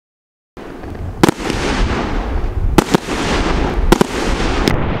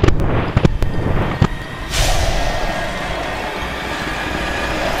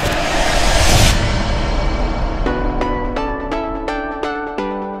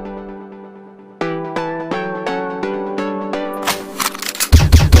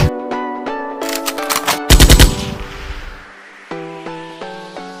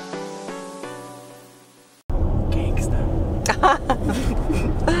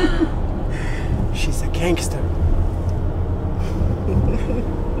gangster.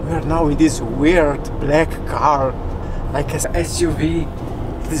 We are now in this weird black car, like an SUV.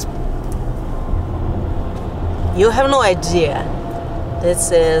 This... You have no idea.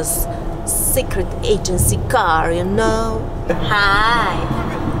 This is secret agency car, you know? Hi.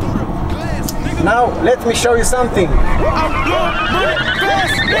 Now, let me show you something.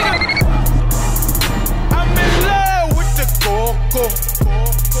 I'm in love with the Coco.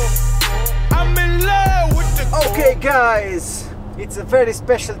 I'm in love with the Coco. Okay guys, it's a very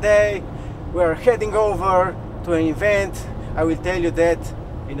special day. We are heading over to an event. I will tell you that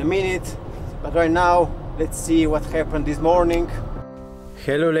in a minute. But right now, let's see what happened this morning.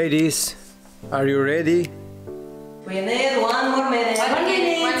 Hello ladies, are you ready? We need 1 more minute. 1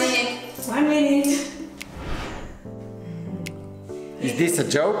 minute. 1 minute. Is this a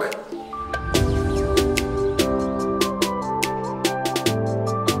joke?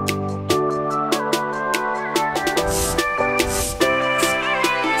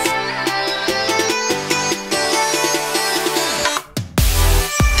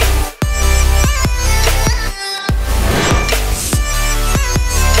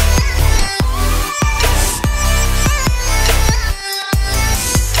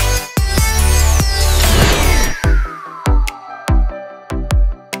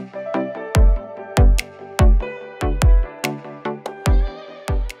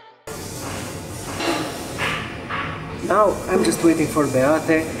 Now I'm just waiting for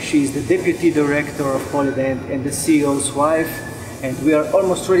Beate. She is the deputy director of Polydent and the CEO's wife, and we are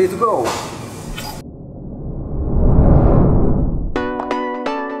almost ready to go.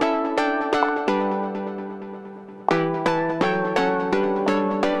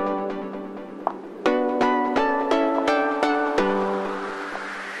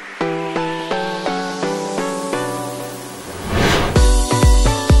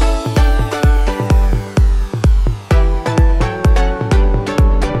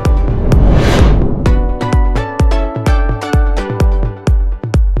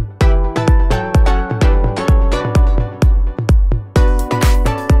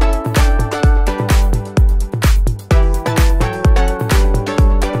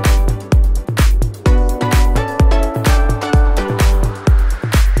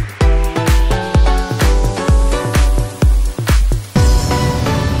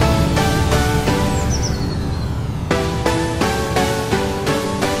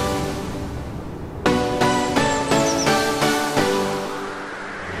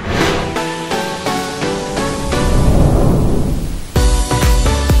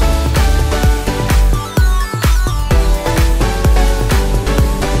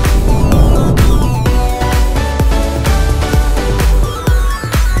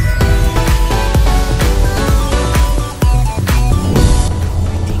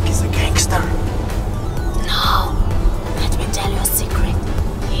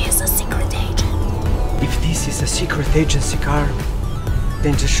 Agency car,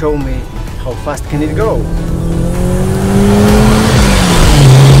 then just show me how fast can it go.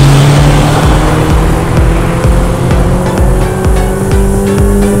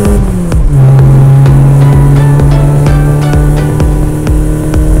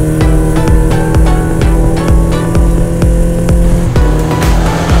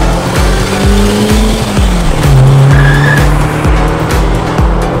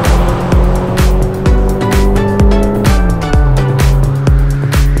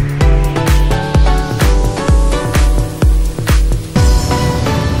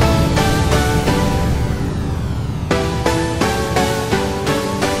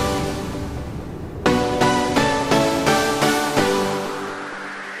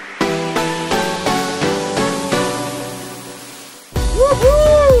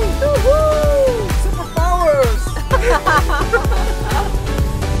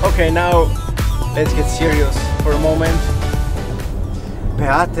 Okay, now let's get serious for a moment.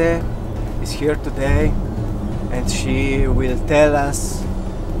 Beate is here today and she will tell us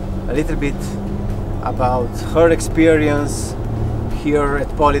a little bit about her experience here at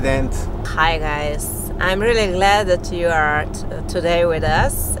Polydent. Hi guys, I'm really glad that you are today with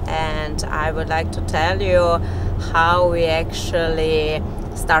us, and I would like to tell you how we actually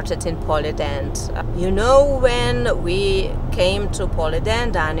started in Polydent. You know, when we came to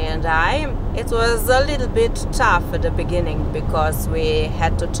Polydent, Dani and I, it was a little bit tough at the beginning because we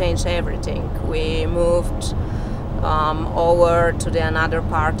had to change everything. We moved over to the another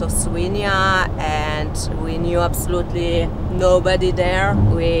part of Slovenia and we knew absolutely nobody there.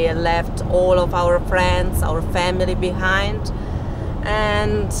 We left all of our friends, our family behind,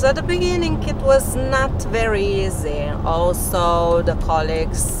 And at the beginning it was not very easy. Also the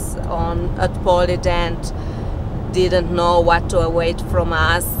colleagues at Polydent didn't know what to await from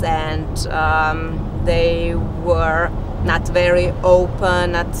us, and they were not very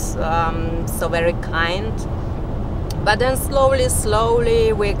open, not so very kind. But then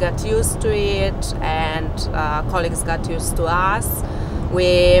slowly we got used to it, and colleagues got used to us.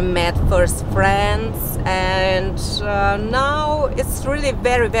 We met first friends, and now it's really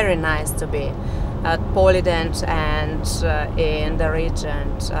very nice to be at Polydent and in the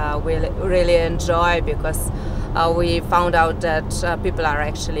region. We really enjoy, because we found out that people are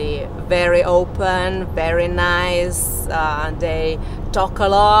actually very open, very nice. They talk a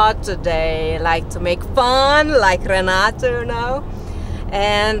lot, they like to make fun, like Renato, you know.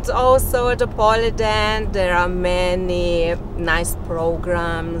 And also at the Polydent there are many nice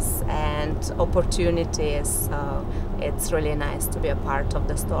programs and opportunities, so it's really nice to be a part of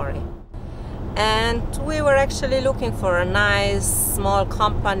the story. And we were actually looking for a nice small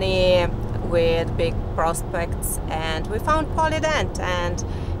company with big prospects, and we found Polydent, and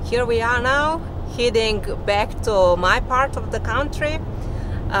here we are now, heading back to my part of the country,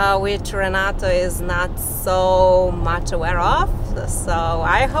 which Renato is not so much aware of. So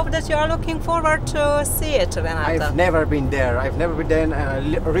I hope that you are looking forward to see it, Renato. I've never been there.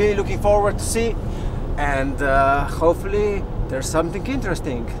 And really looking forward to see, and hopefully there's something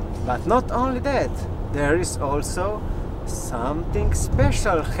interesting. But not only that, there is also something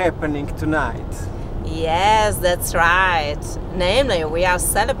special happening tonight. Yes, that's right. Namely, we are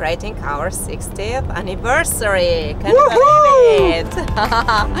celebrating our 60th anniversary. Can you believe it?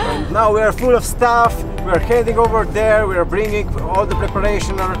 And now we are full of stuff. We are heading over there. We are bringing all the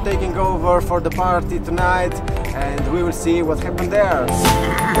preparation, are taking over for the party tonight, and we will see what happened there.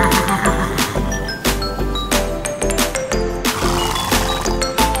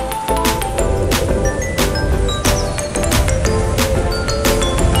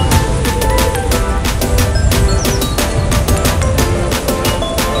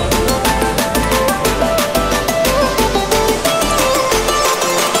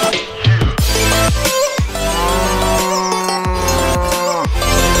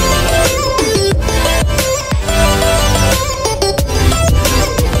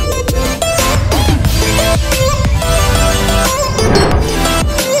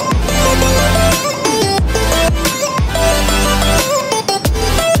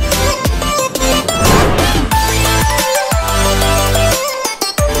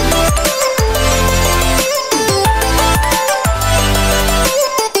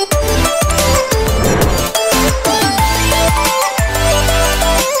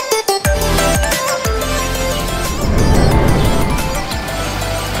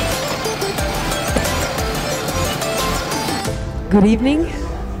 Good evening,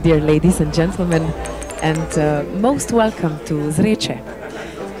 dear ladies and gentlemen, and most welcome to Zreče.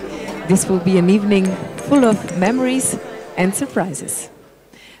 This will be an evening full of memories and surprises.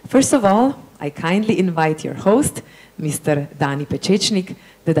 First of all, I kindly invite your host, Mr. Dani Pečečnik,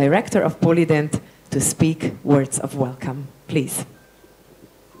 the director of Polydent, to speak words of welcome. Please.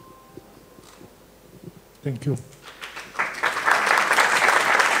 Thank you.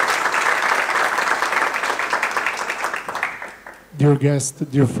 Dear guests,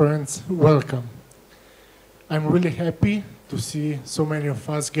 dear friends, welcome. I'm really happy to see so many of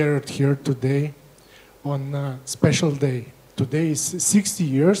us gathered here today on a special day. Today is 60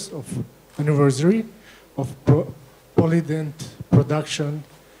 years of anniversary of Polydent production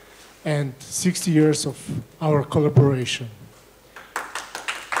and 60 years of our collaboration.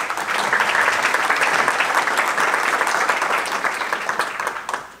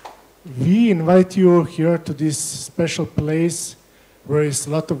 We invite you here to this special place where is a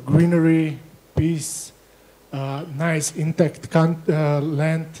lot of greenery, peace, nice intact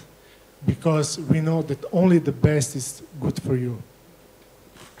land, because we know that only the best is good for you.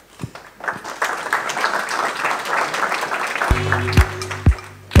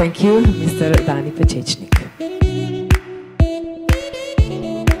 Thank you, Mr. Dani Pečečnik.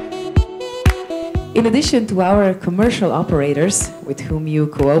 In addition to our commercial operators, with whom you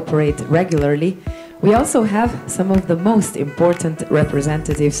cooperate regularly, we also have some of the most important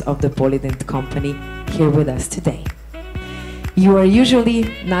representatives of the Polydent company here with us today. You are usually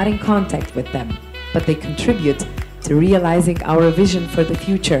not in contact with them, but they contribute to realizing our vision for the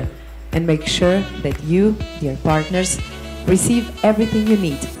future and make sure that you, dear partners, receive everything you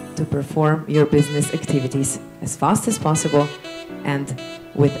need to perform your business activities as fast as possible and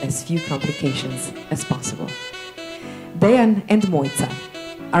with as few complications as possible. Dejan and Mojca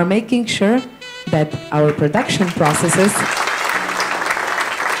are making sure that our production processes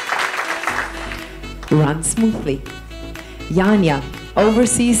run smoothly. Janja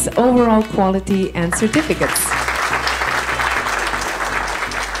oversees overall quality and certificates.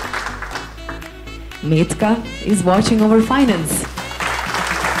 Metka is watching over finance.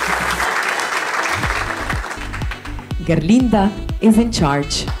 Gerlinda is in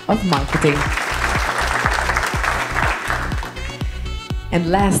charge of marketing. And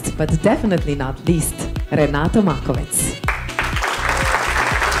last but definitely not least, Renato Makovec.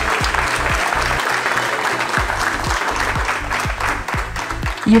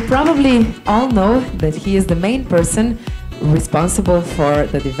 You probably all know that he is the main person responsible for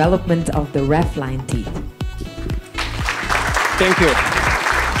the development of the ref line teeth. Thank you.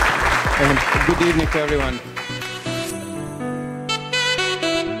 And good evening to everyone.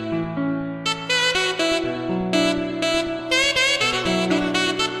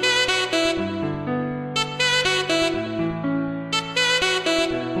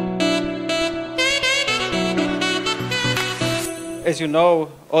 As you know,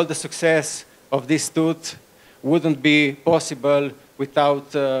 all the success of this tooth wouldn't be possible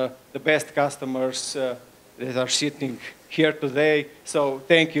without the best customers that are sitting here today. So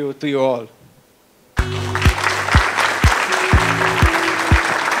thank you to you all.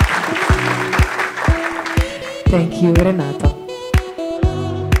 Thank you, Renato.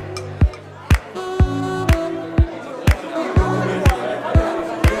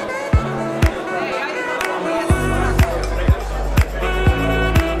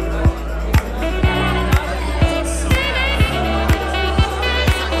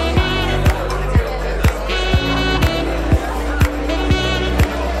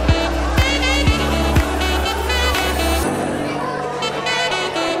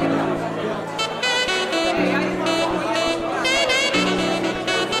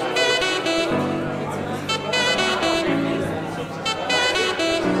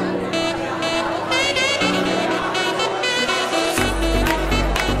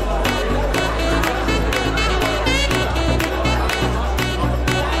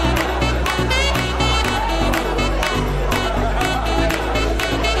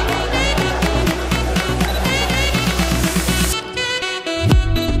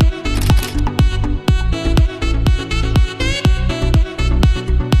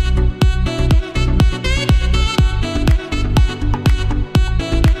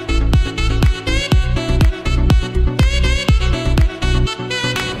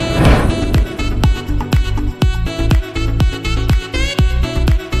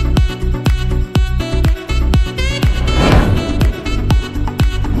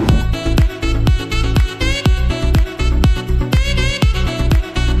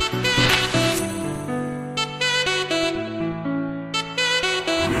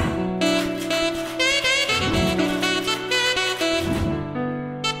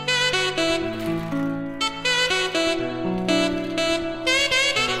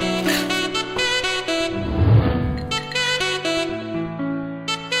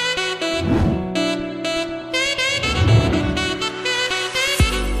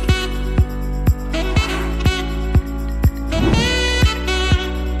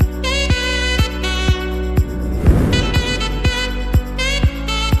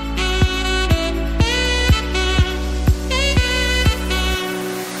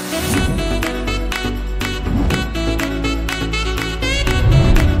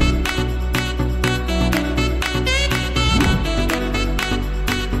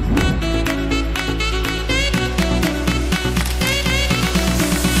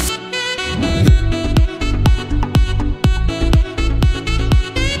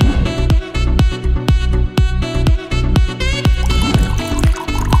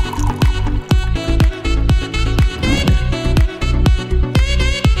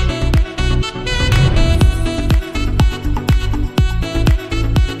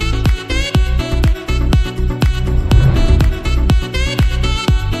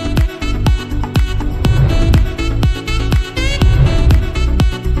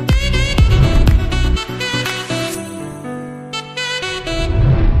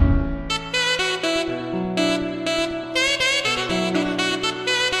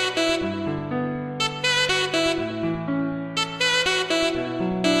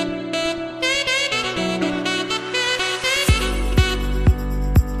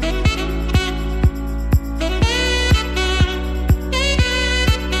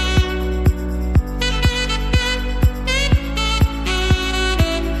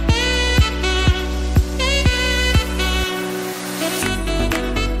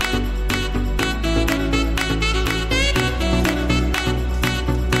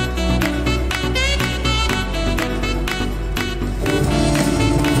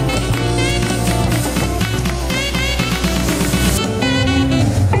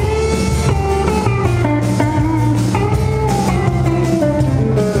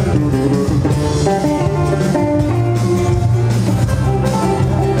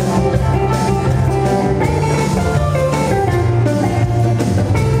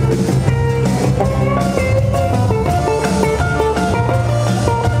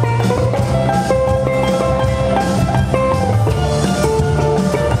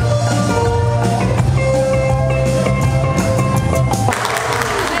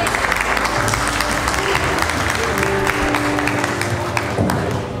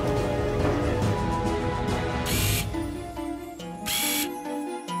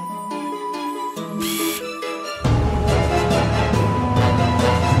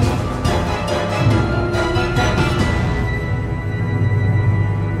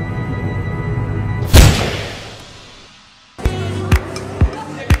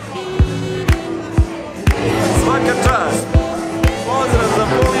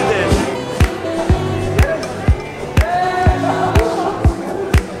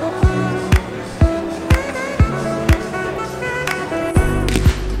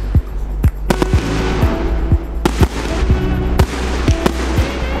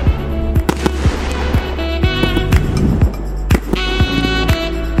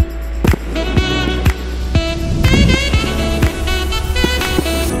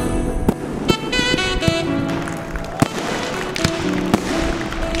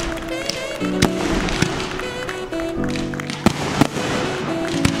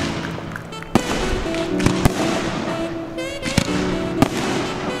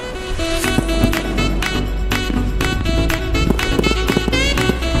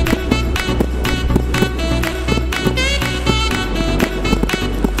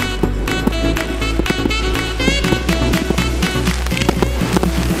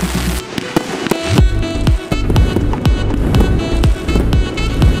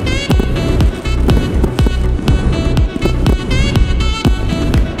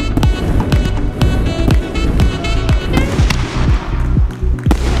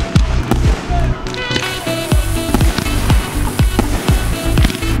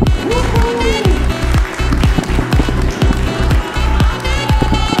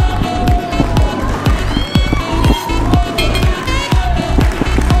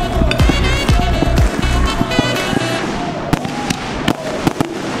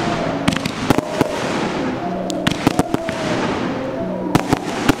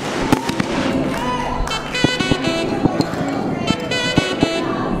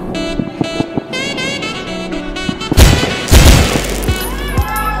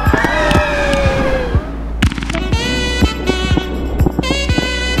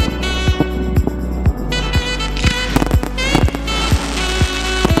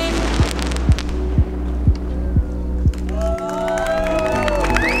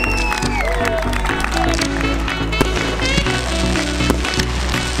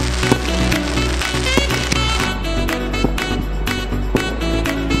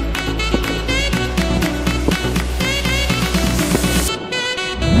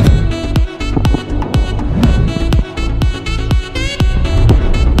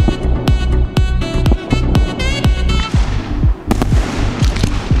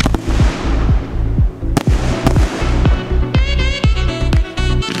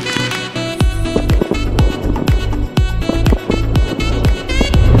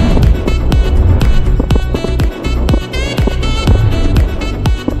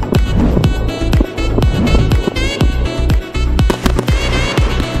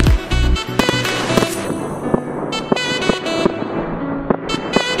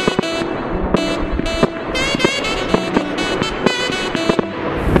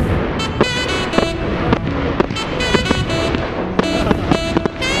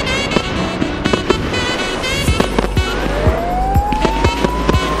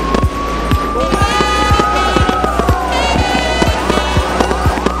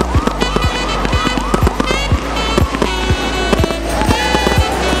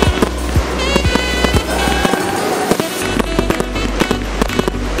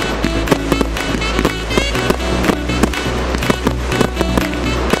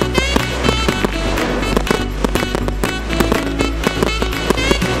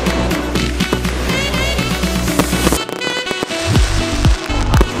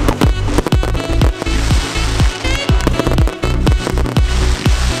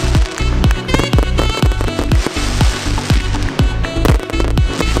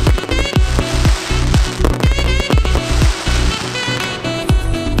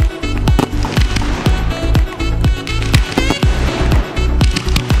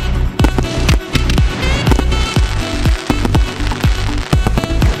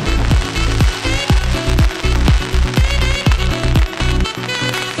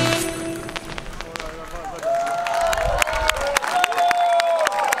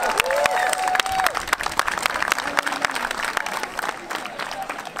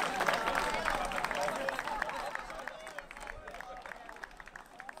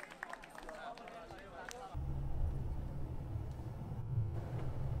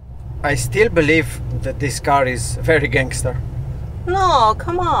 I still believe that this car is very gangster. No,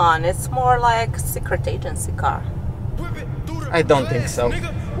 come on, it's more like secret agency car. I don't think so. I'm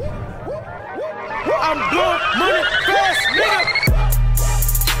blowing money fast, nigga.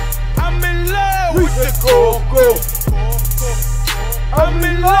 I'm in love with the Coco. I'm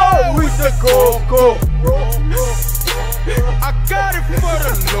in love with the Coco. I got it for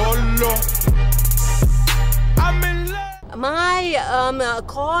the Lolo. I'm in love. My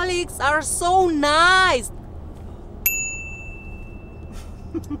colleagues are so nice.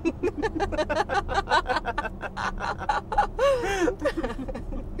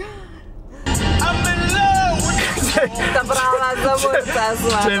 I'm in love with the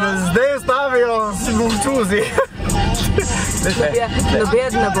Če nas zdaj ustavijo, si bom čuzi.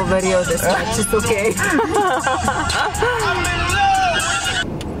 Nobeden ne bo verjel, da smo čisto okej.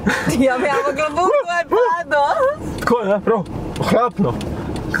 Ja, imamo globoko je padlo. Tako je, prav, ohlapno.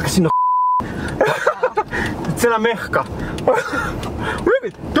 Kak si cela mehka.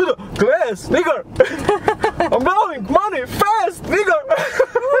 Vidite, tudi, gledaj, Yes, bigger.